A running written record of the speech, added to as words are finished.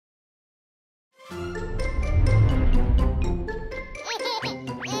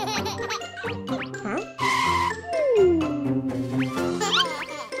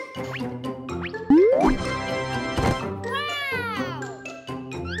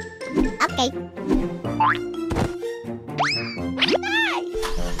Okay.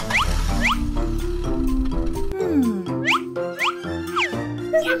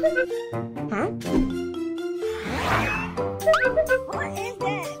 Huh? What is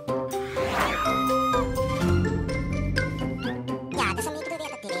that? Yeah, doesn't need to do the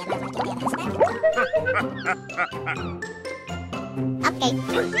other Okay.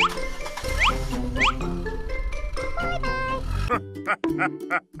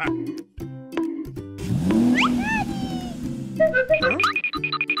 Hello.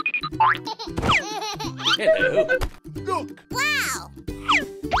 Look. Wow.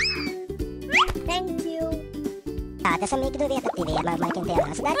 Thank you. Doesn't need to do the other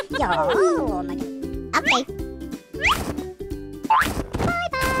Okay.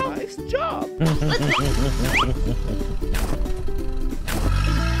 Bye-bye. Nice job.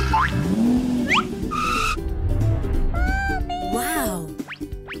 Wow.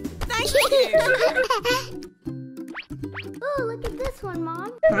 Thank you. Oh, look at this one,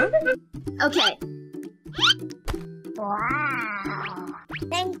 Mom. Huh? Okay. Wow.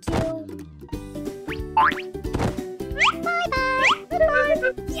 Thank you. Bye-bye.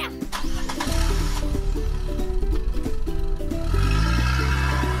 Bye-bye. Yeah.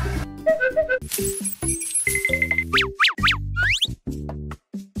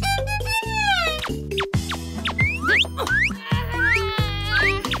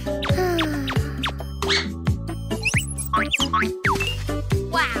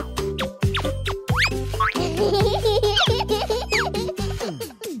 Wow.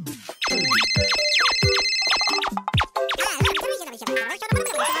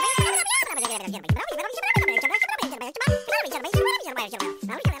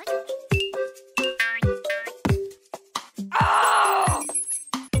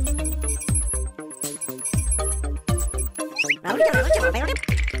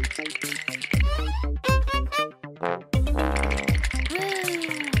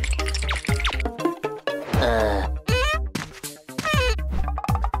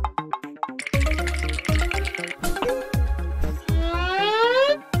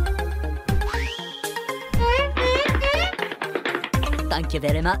 Thank you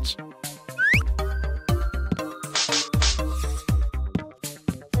very much.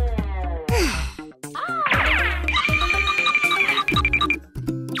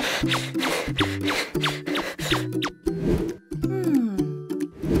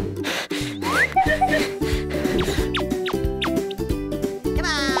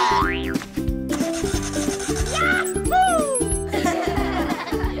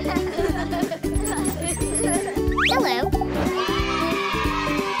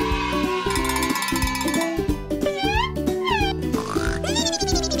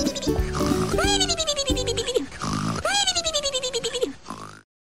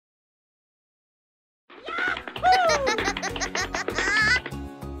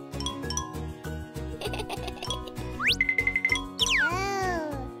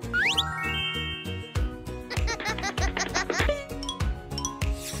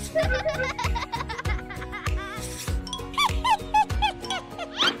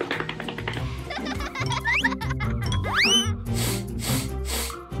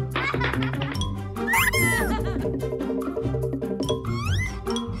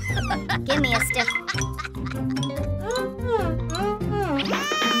 Give me a stick.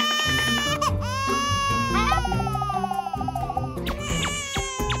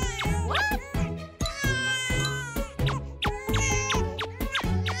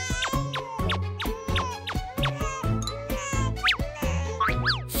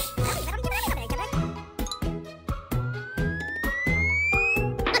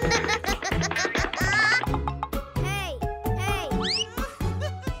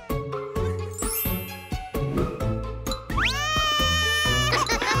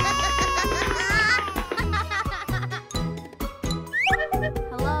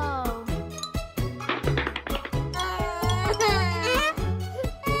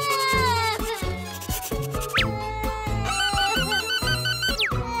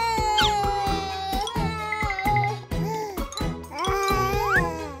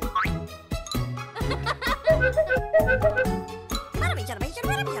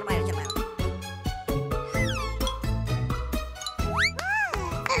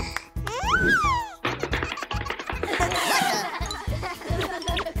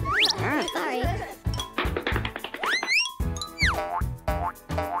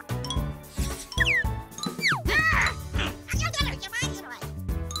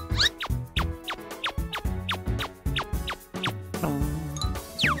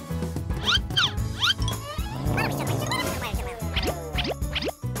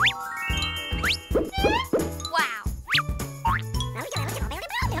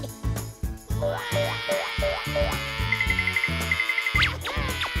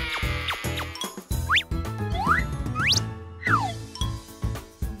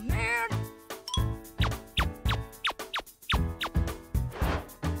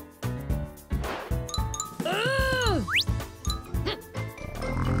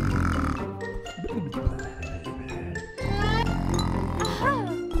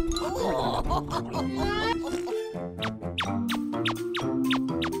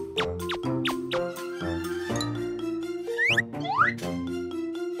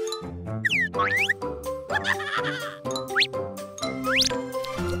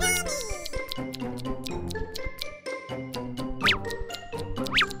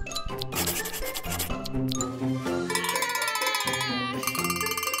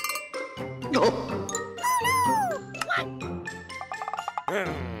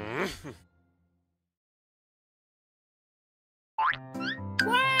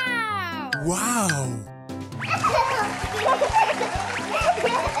 Wow!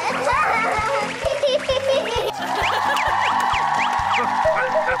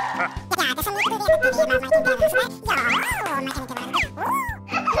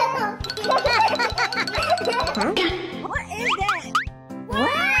 What is that?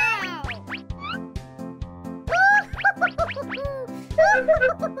 Wow!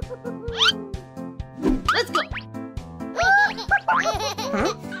 Let's go.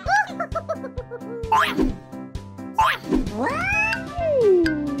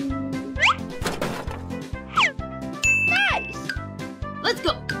 Nice! Let's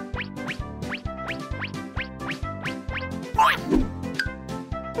go.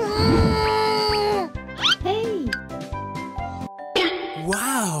 Hey.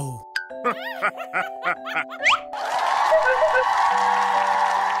 Wow!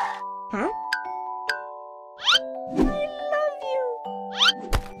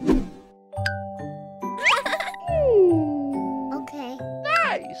 Okay.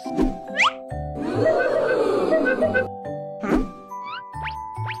 Nice!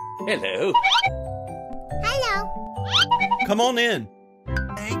 Hello. Hello. Come on in.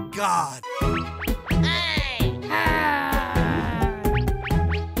 Thank God.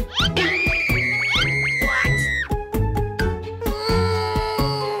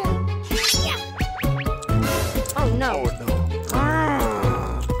 Oh no. Oh, no.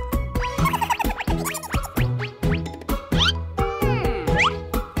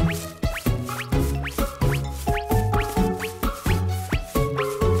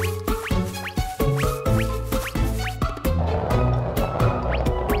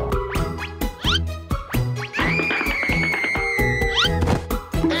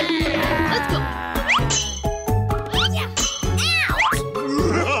 Let's go.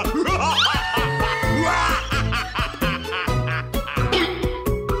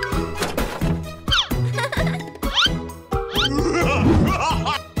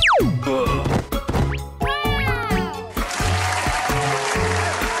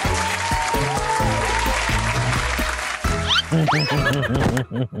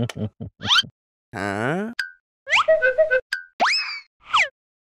 Huh?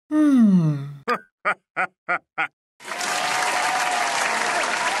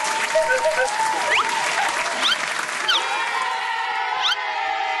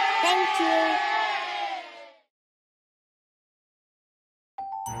 Thank you.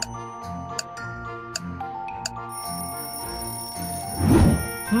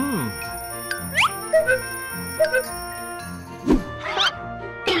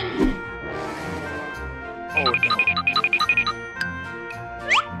 Oh, no.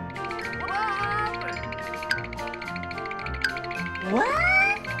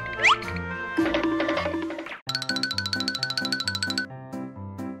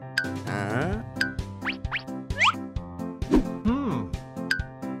 Huh?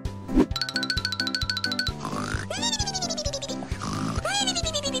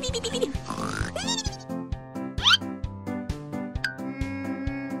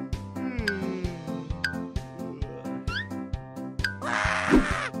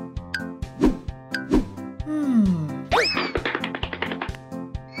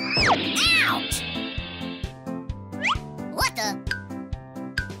 Ouch! What the?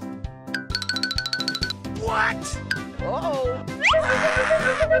 What? Oh!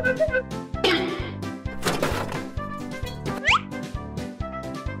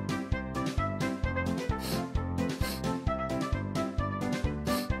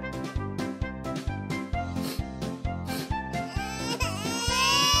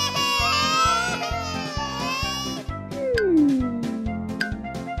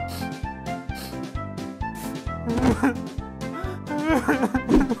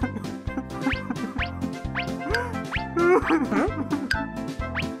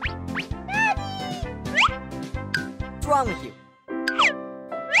 What's wrong with you?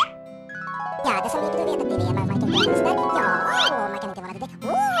 Ja, det som liker du vet att det är man kan göra sådär. Ja, man kan inte vara det.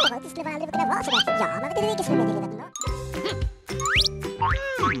 Det skulle man aldrig kunna vara sådär. Ja, man vet inte vilket som är det livet.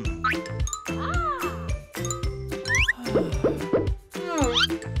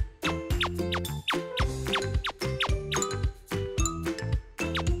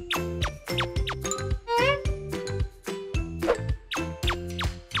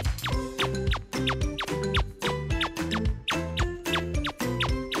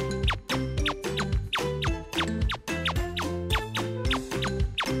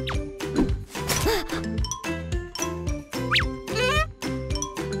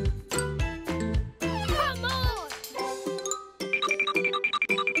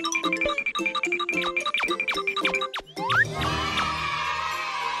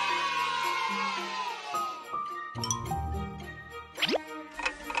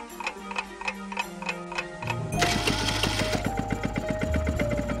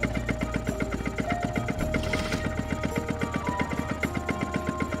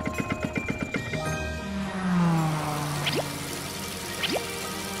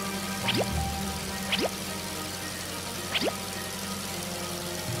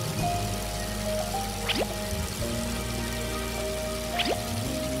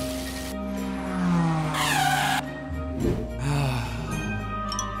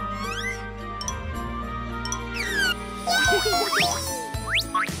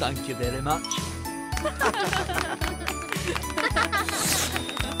 Thank you very much.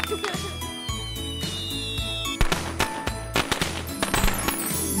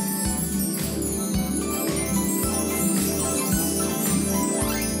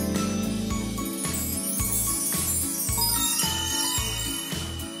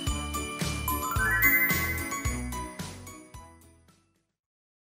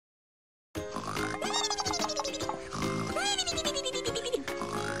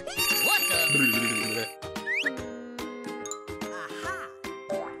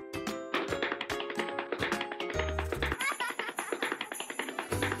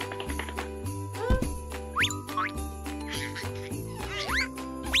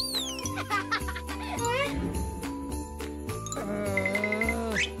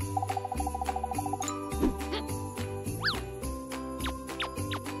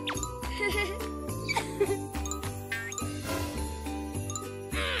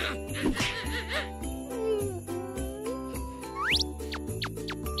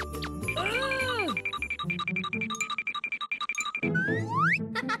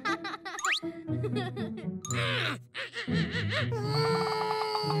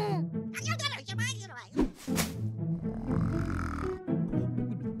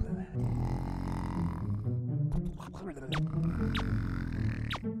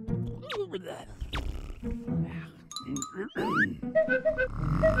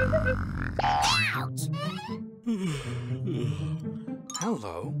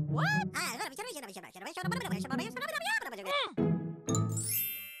 Hello.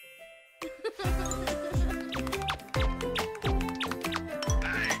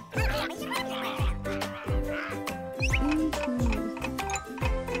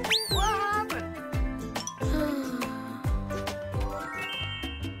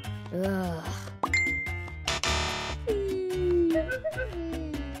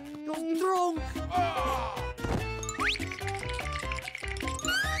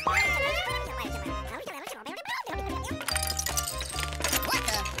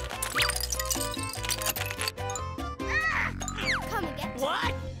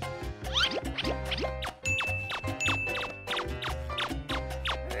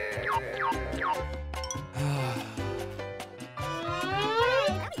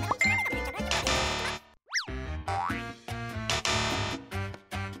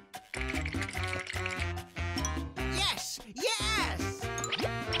 Yes! Yes!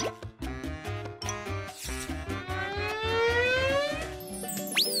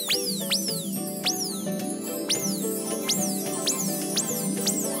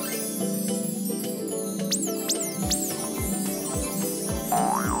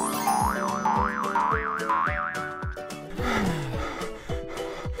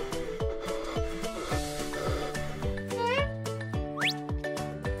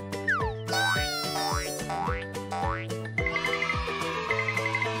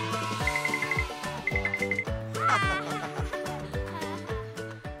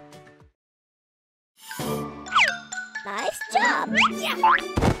 Nice job! Yeah! Wow!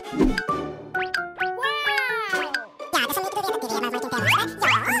 Ja, det som ikke du vet, det er meg som ikke vet.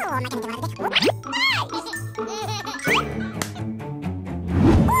 Ja, man kan ikke være det.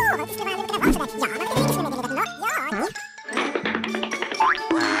 Det skulle være litt greit for deg. Ja, man kan ikke smelle det nå. Ja.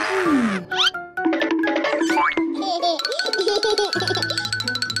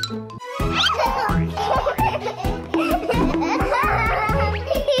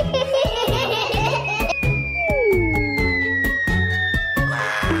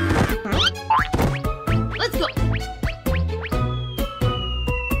 Let's go.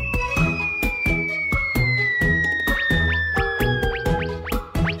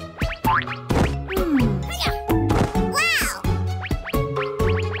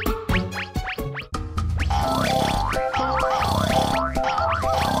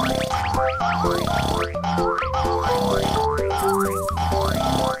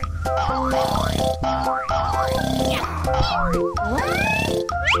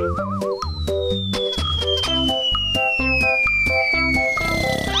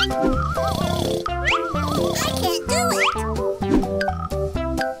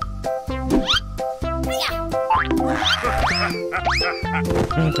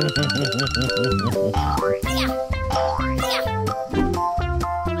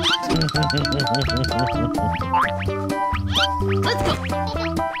 Let's go.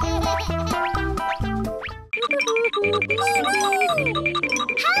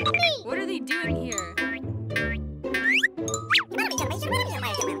 Help me! What are they doing here?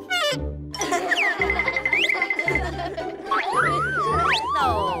 Oh no!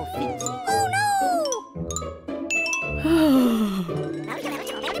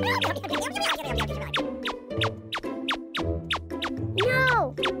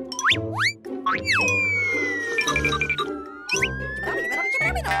 No!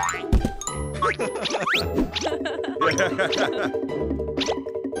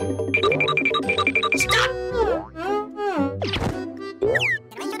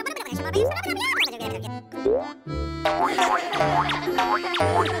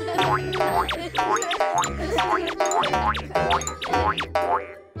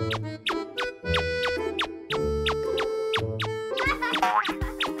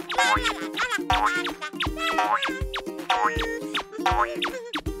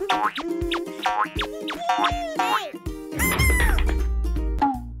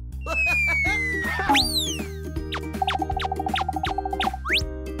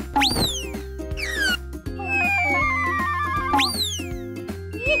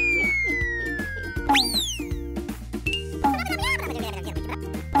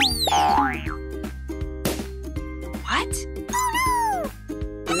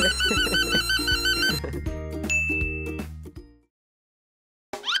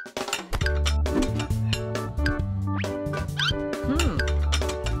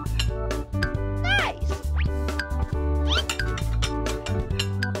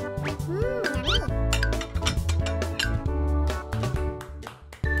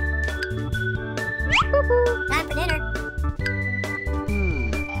 Time for dinner.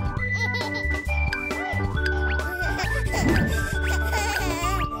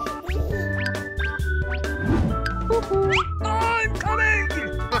 I'm coming!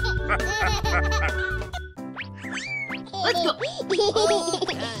 Let's go.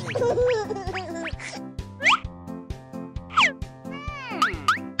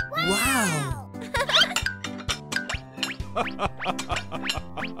 Wow!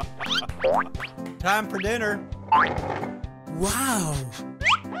 Time for dinner. Wow!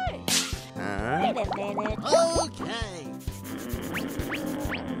 Wait a minute. Okay.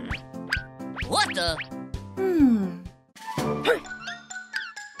 What the?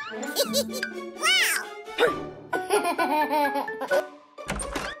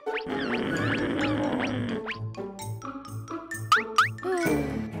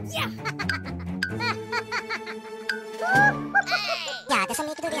 Ja, det som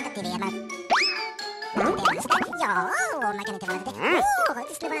gick då vet till det, men... Ja, man kan inte vara det.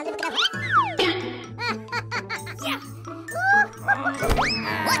 Det skulle vara aldrig kunna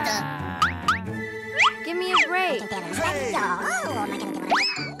What the? Give me a break. Ja, man kan inte vara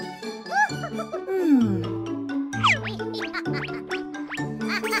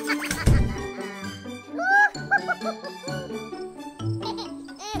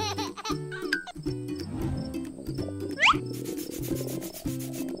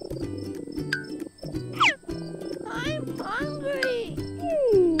I'm hungry.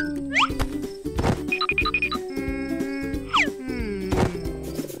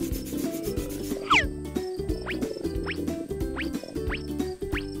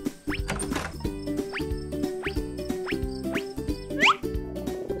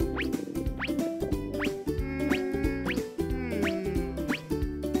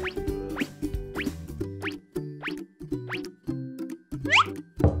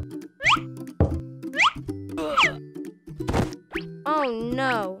 Oh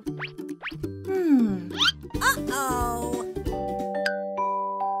no. Uh-oh.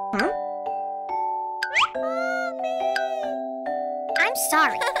 I'm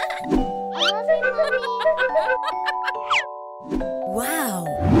sorry. Wow.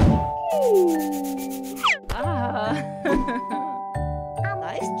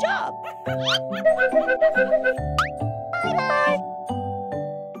 Nice job. Bye-bye.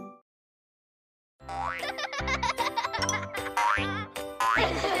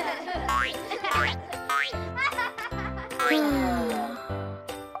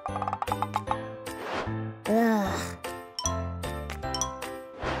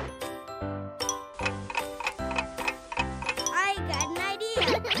 I got an idea.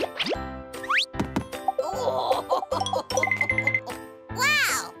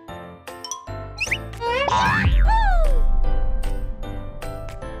 Wow!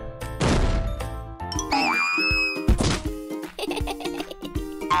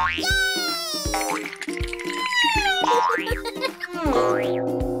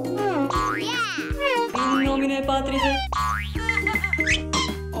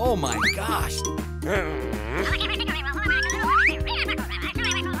 Oh my gosh!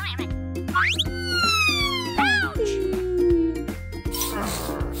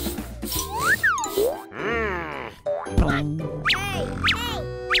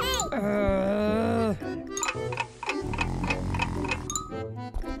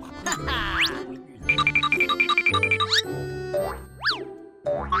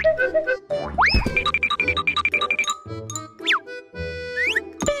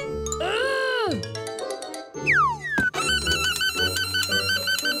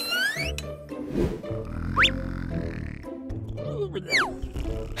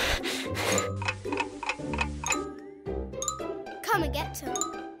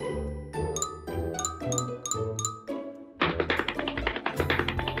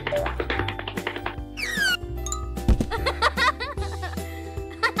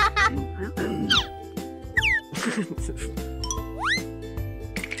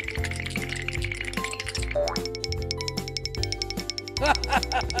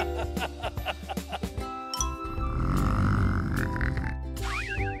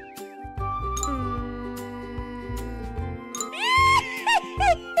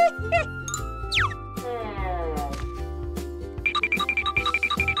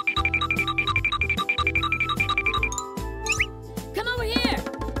 Come over here.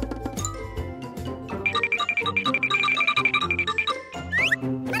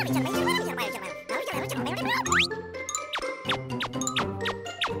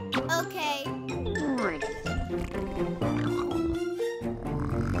 Okay.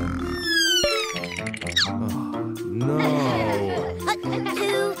 No.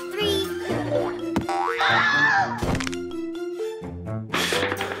 2, 3.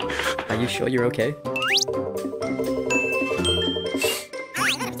 Are you sure you're okay?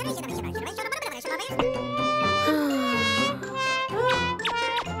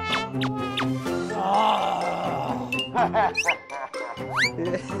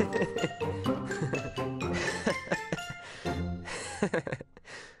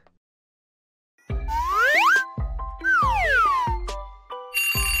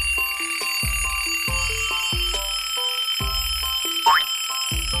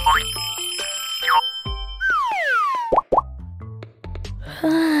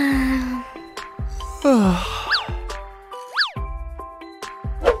 No.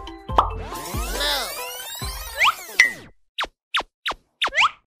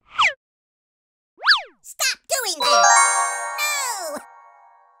 Stop doing this!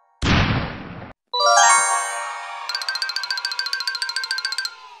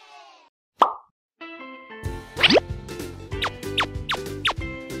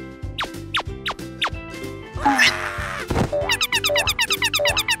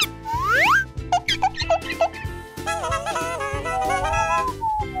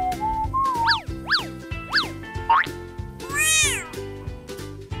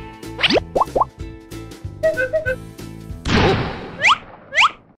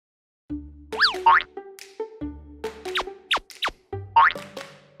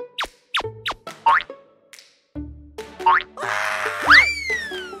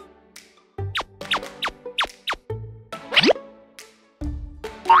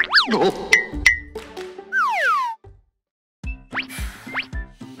 No!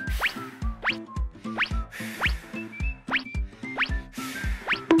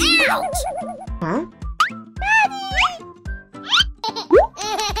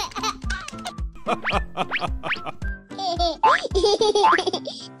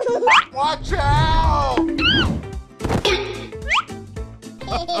 Watch out!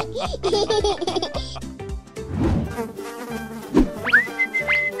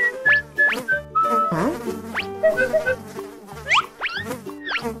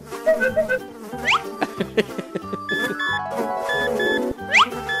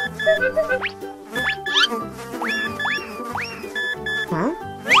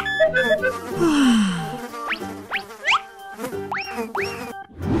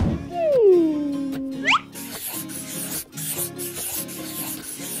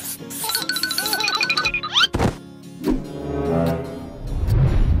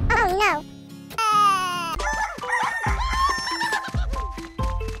 Oh no!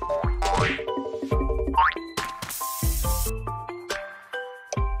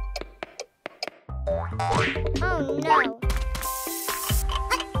 Oh no! 1,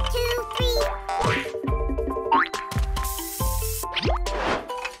 2, 3.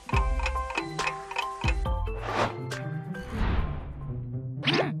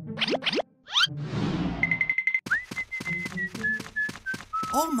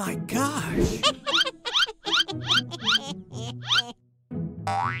 Oh my gosh!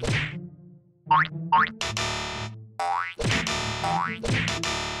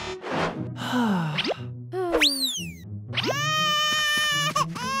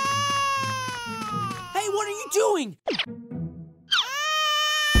 Hey, what are you doing?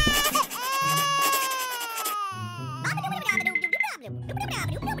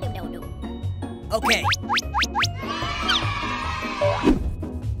 Okay.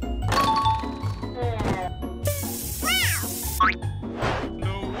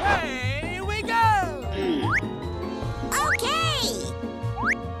 Away we go! Okay!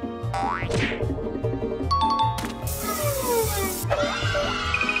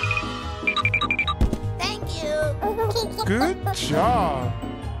 Thank you! Good job!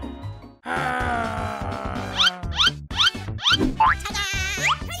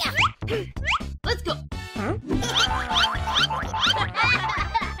 Let's go.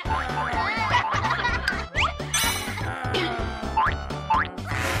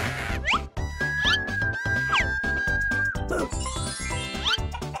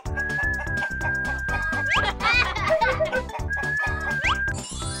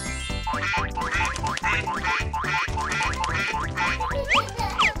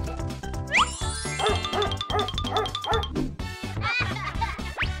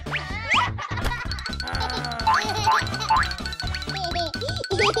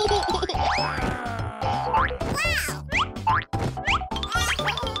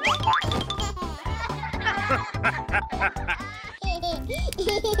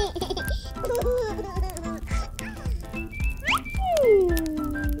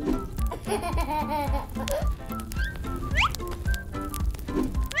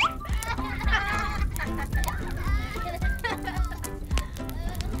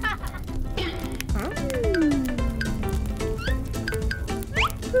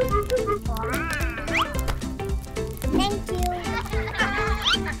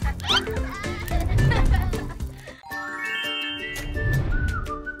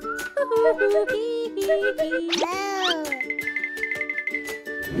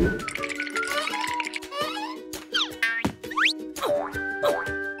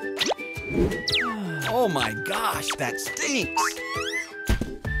 Oh my gosh, that stinks!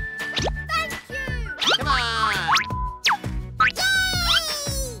 Come on.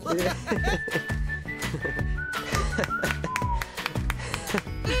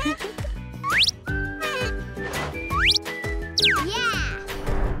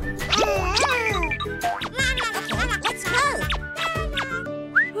 Let's go!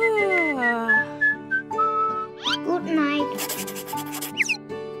 Good night.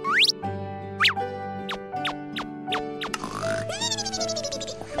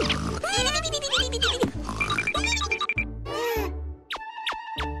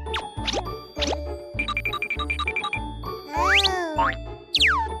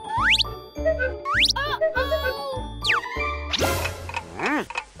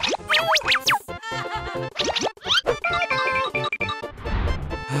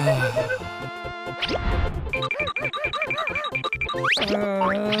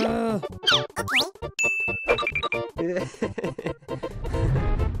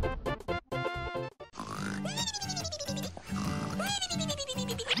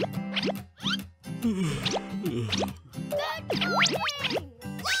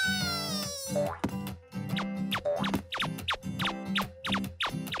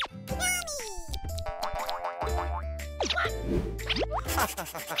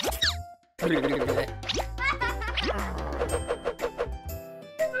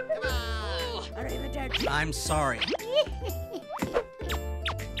 I'm sorry.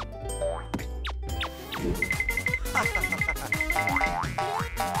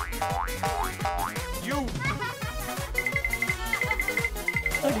 You.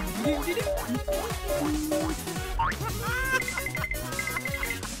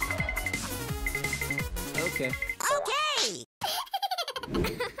 Okay. Okay!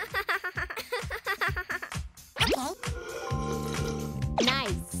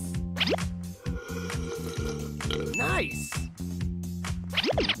 Nice. Nice.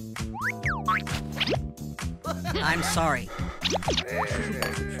 I'm sorry.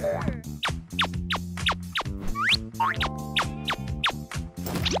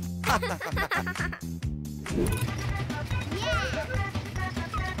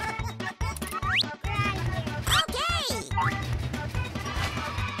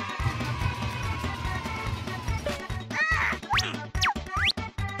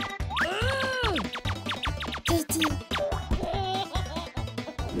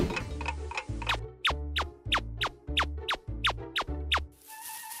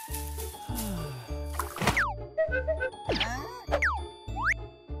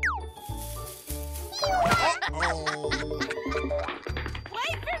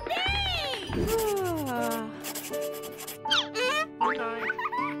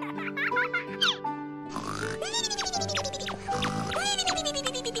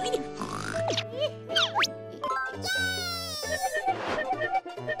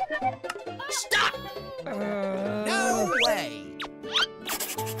 Stop! No way!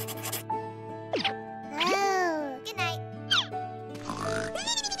 Good night.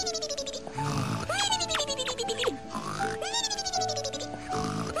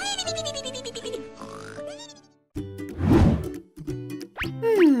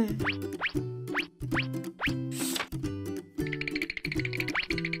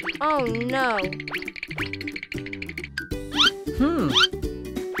 Oh no.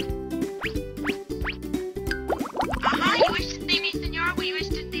 Aha, you wish to see me, senor? We wish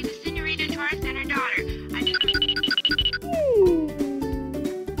to see the senorita Torres and her daughter.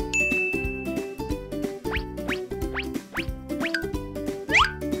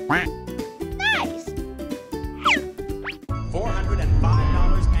 Nice.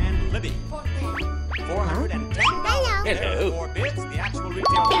 $405 and Libby. $410. Hello. 4 bids. The actual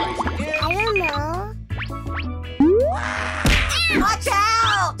retail price is... I don't know. Watch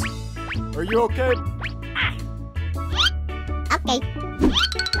out! Are you okay? Okay.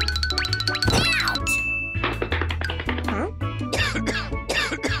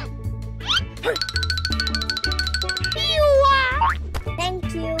 Thank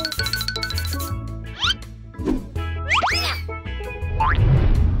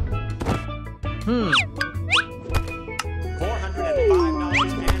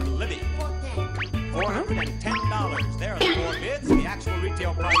 $405 and Libby. $410. There are the 4 bids. The actual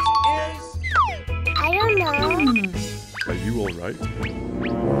retail price is... I don't know. Are you all right?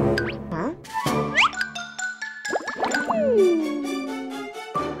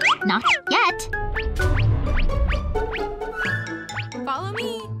 Not yet. Follow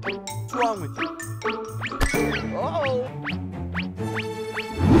me. What's wrong with you? Uh-oh.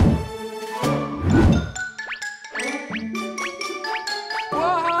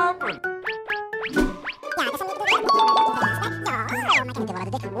 What happened?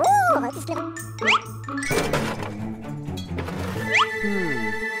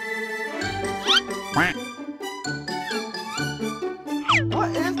 What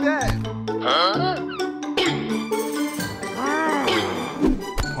is that? Huh?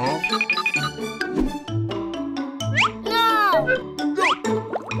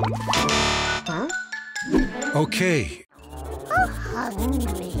 Okay.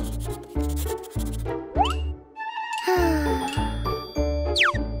 Hungry.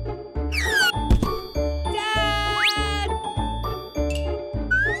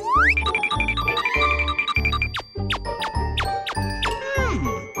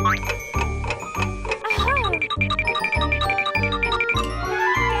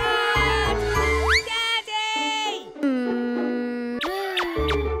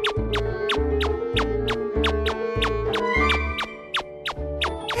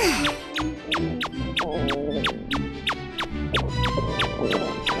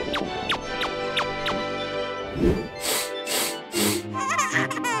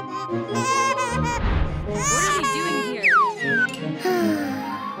 What are we doing here?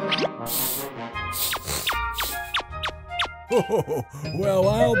 Oh, well,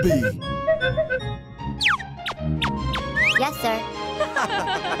 I'll be. Yes, sir.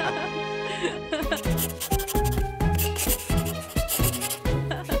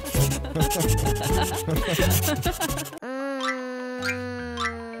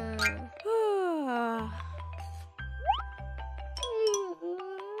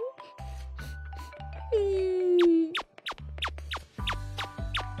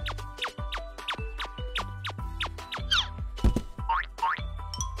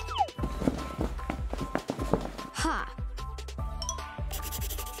 Ha.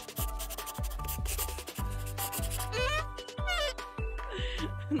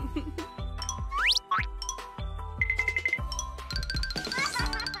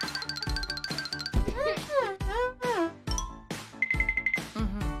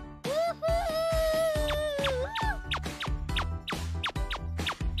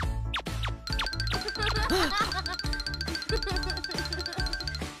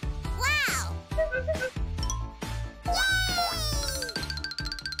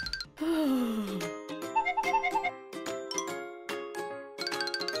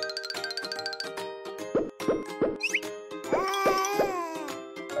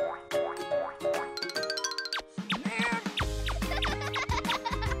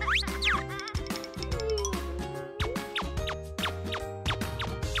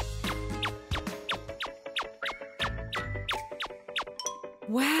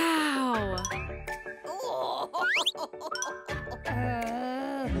 Wow.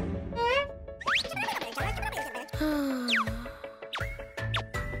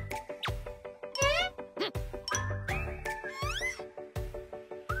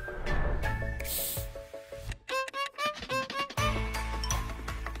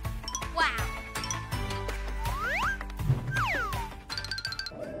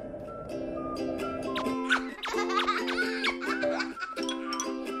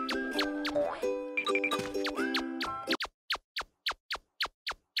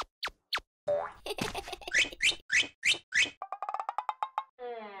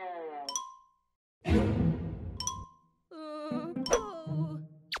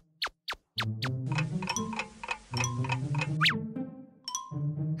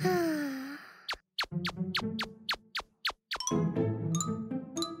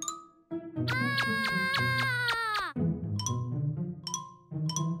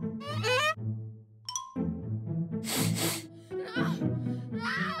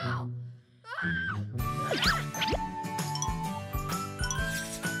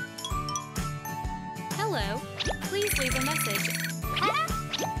 Hello. Please leave a message.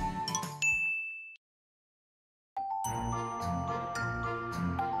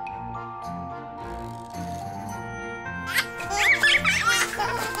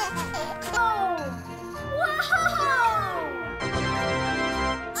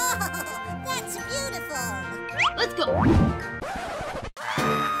 That's beautiful. Let's go.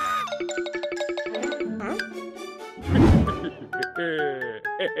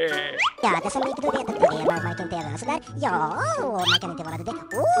 Ja, det som inte du vet att det är, man kan inte göra sådär. Ja, och man kan inte vara det.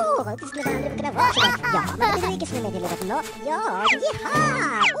 Det skulle aldrig kunna vara sådär. Ja, man kan inte som är med i livet. No. Ja,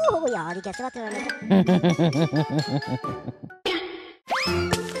 jaha! Ja, det kanske var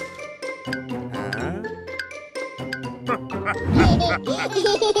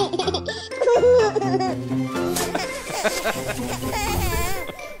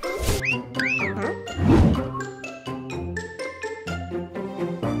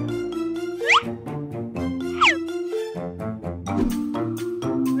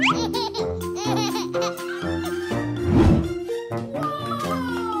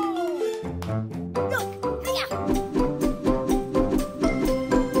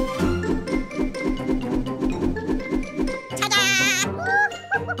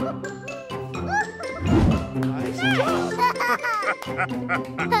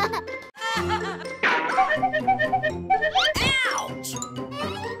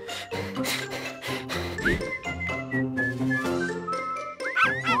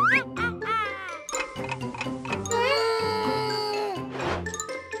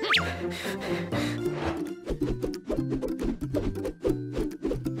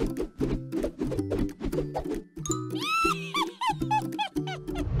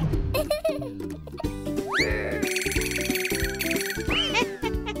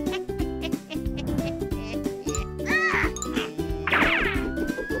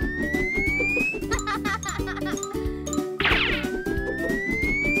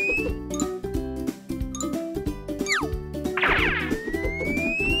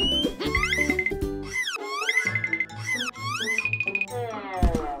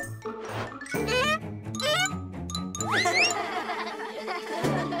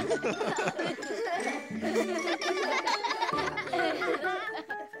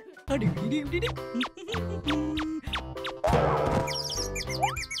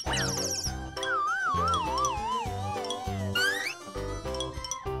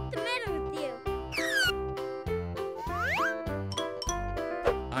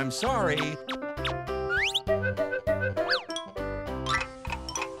I'm sorry.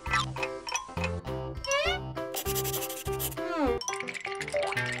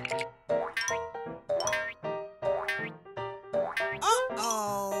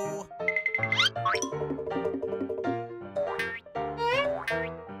 Uh-oh.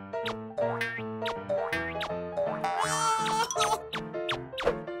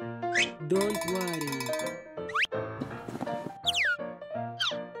 Don't worry.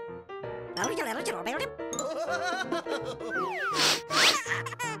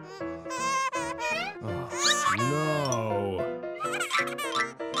 No.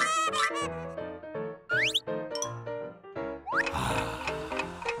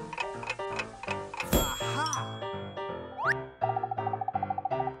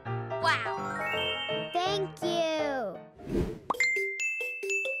 Wow. Thank you.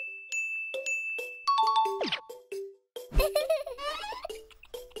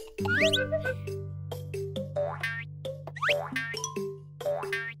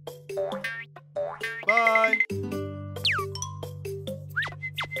 Bye.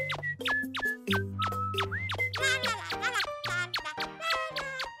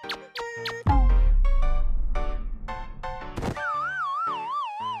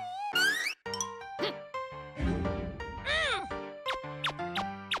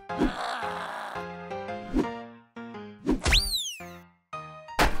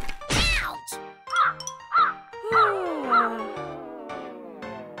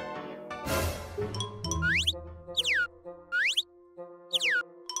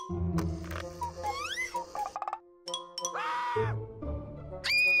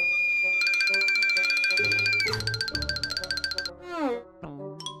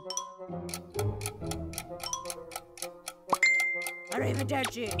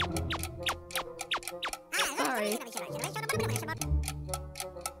 Arrivederci. Sorry.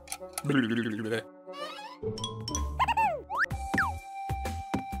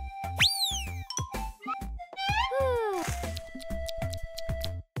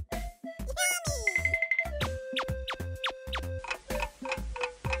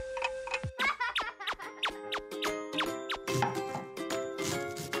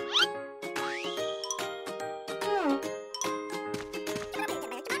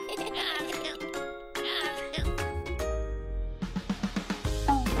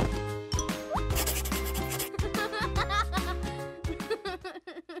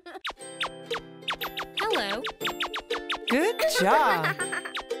 Hello. Good job.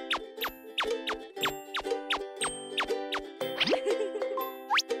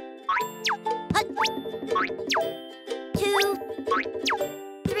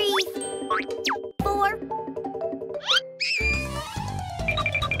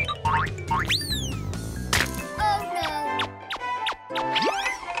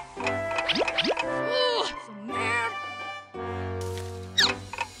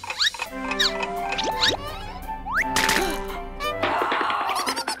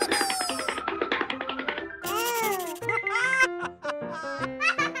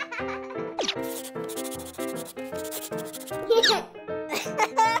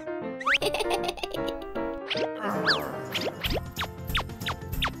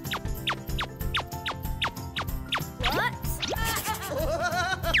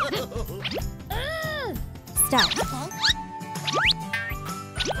 Start.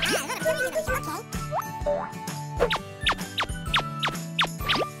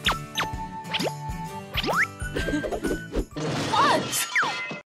 What?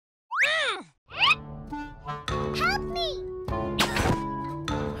 Help me!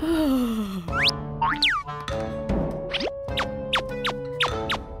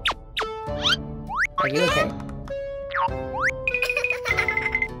 Are you okay?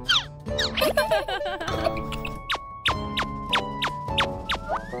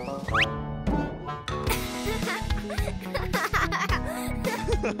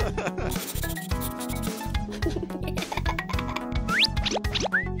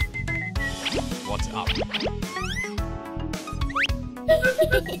 What's up?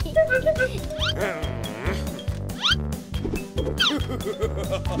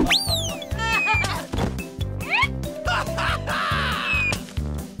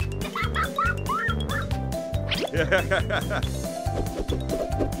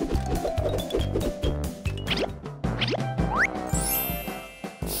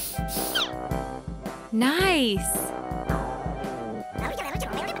 Nice.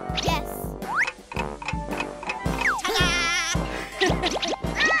 Yes.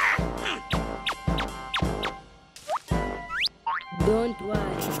 Don't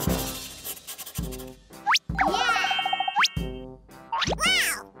worry. Yeah!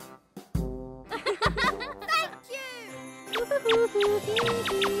 Wow! Thank you! What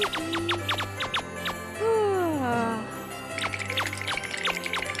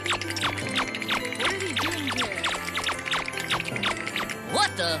are they doing here?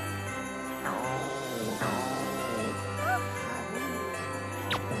 What the?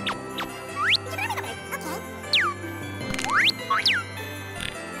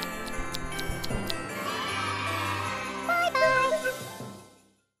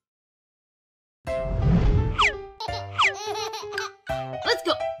 Let's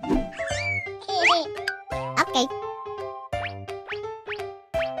go. Okay.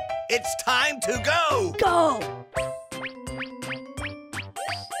 It's time to go! Go!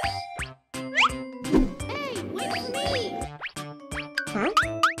 Hey, wait for me! Huh?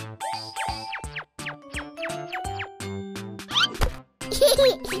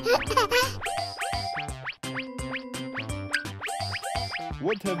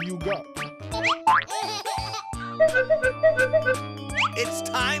 What have you got? It's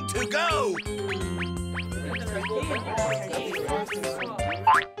time to go!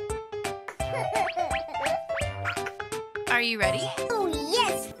 Are you ready? Oh,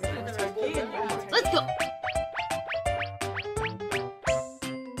 yes! Let's go.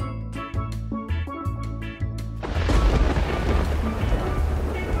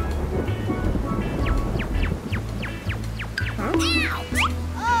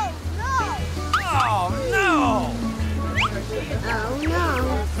 Oh, no! Oh, no!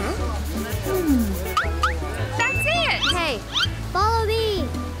 Oh, no. That's it! Hey, follow me!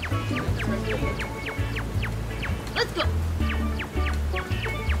 Let's go.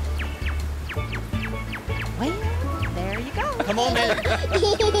 Well, there you go. Come on, man.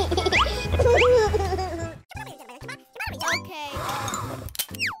 Okay.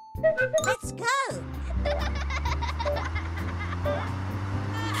 Let's go!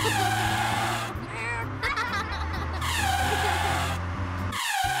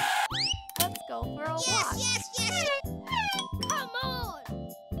 Let's go for a walk. Yes, yes! Come on!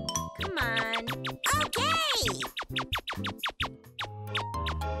 Come on. Okay!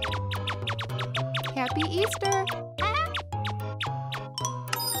 Happy Easter.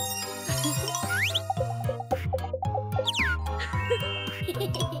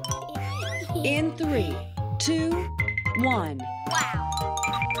 In 3, 2, 1.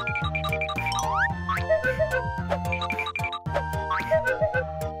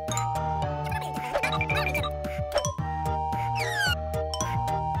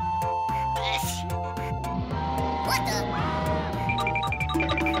 What the?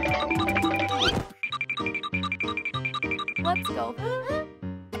 Let's go.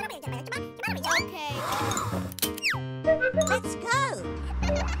 Okay. Let's go!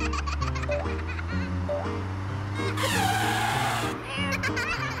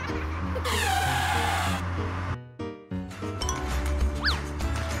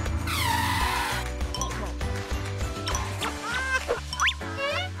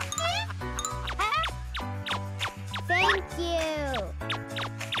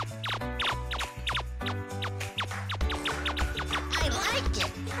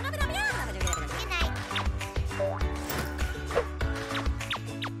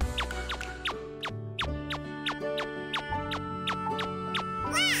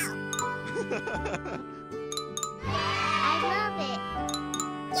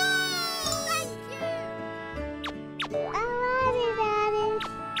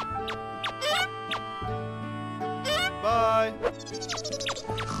 Bye.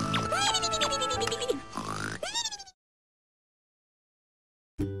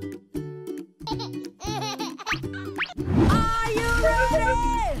 Are you ready?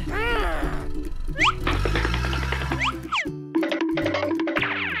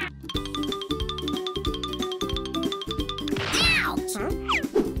 Ouch! Huh?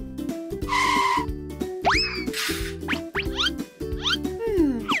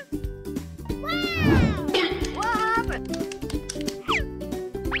 What happened?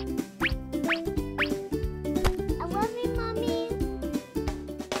 I love you, Mommy.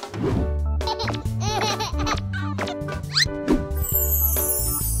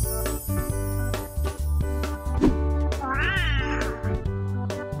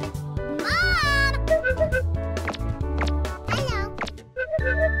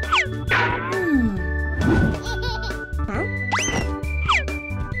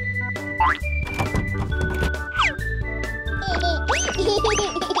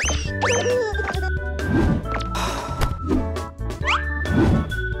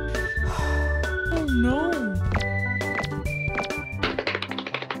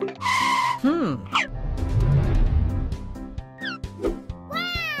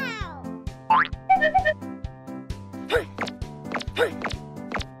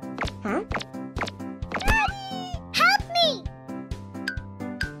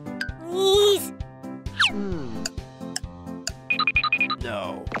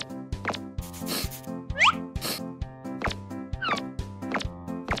 No.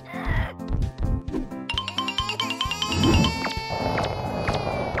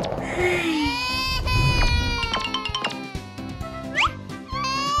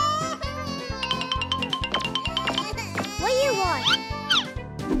 What do you want?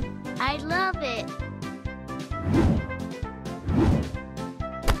 I love it.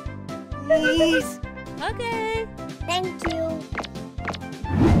 Please. Okay. Thank you.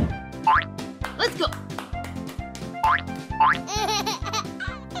 Let's go.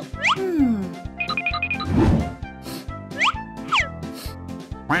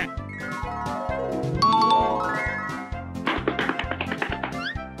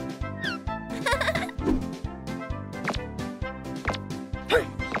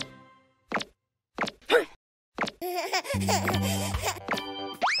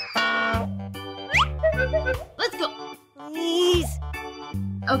 Let's go. Please.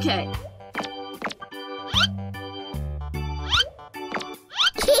 Okay.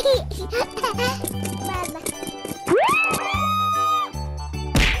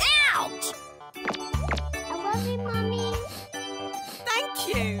 Ouch! I love you, Mommy. Thank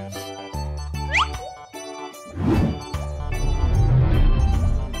you.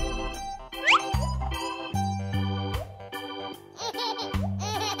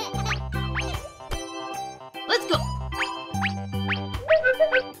 Let's go.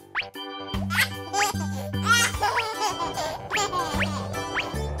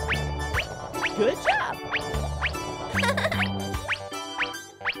 Good job.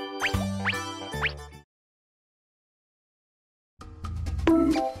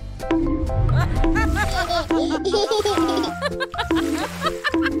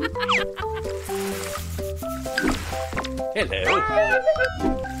 Hello. I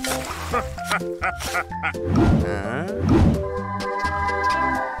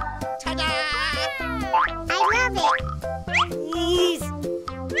love it. Please.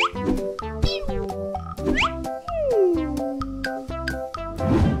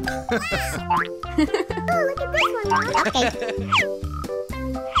 Oh, look at this one, Mom. Okay.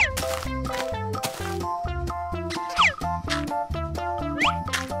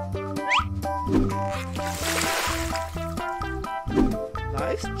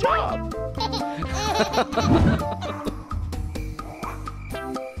 Nice job.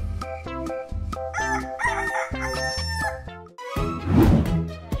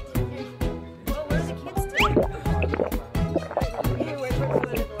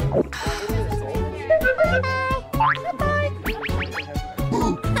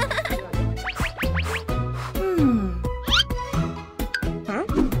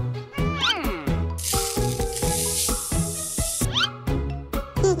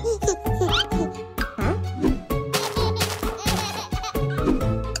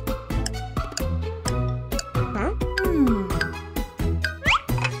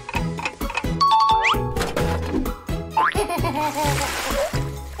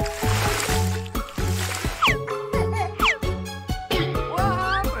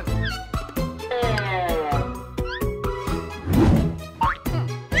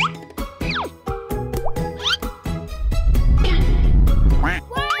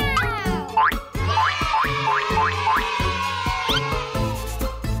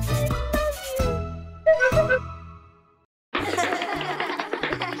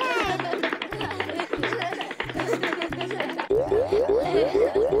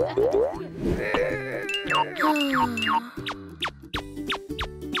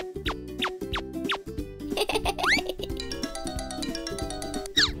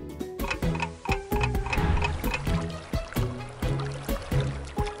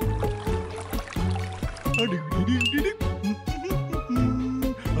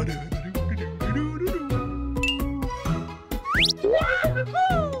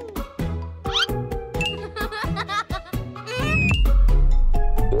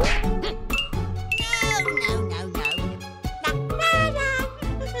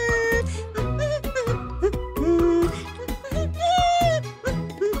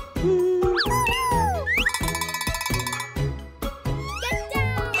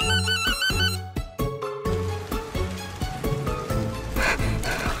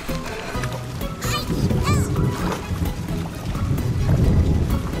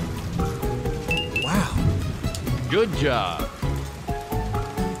 Good job.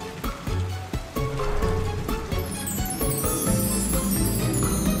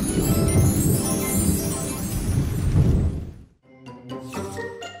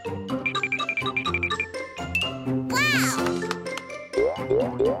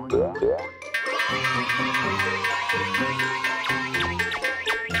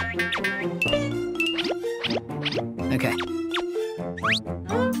 Okay.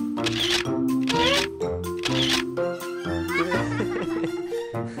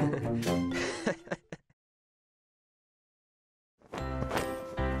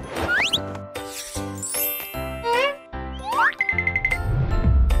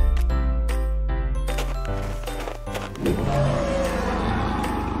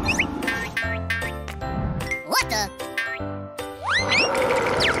 What the?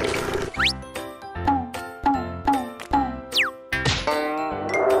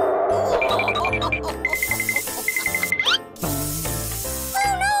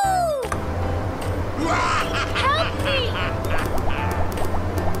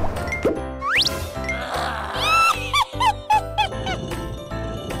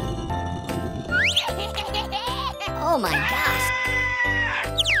 Oh my gosh!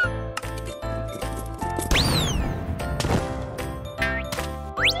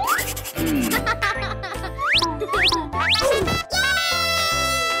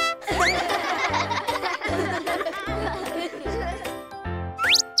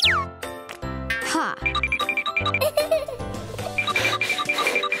 Ha!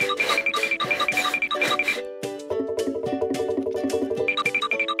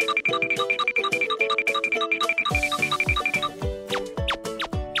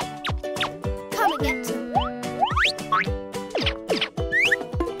 Come and get some.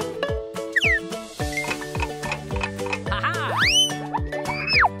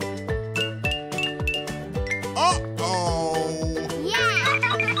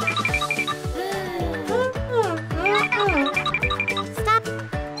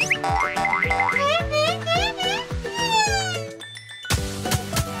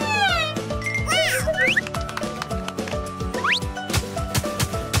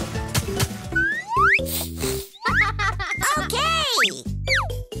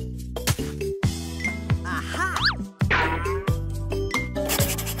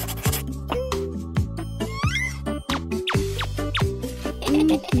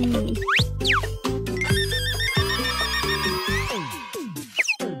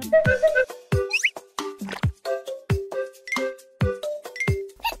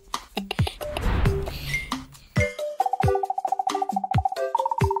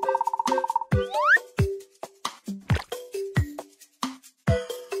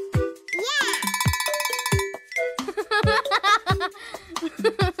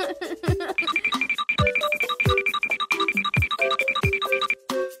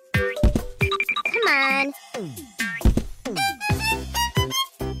 Come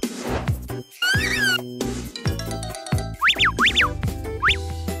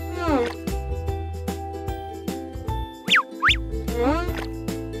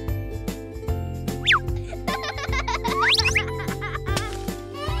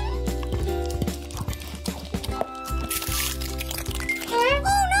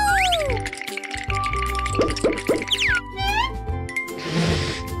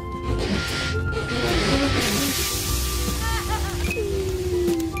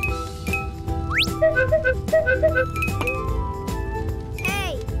on.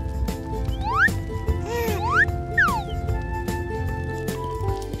 Hey!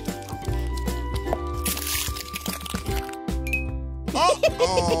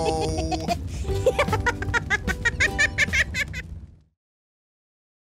 Uh-oh.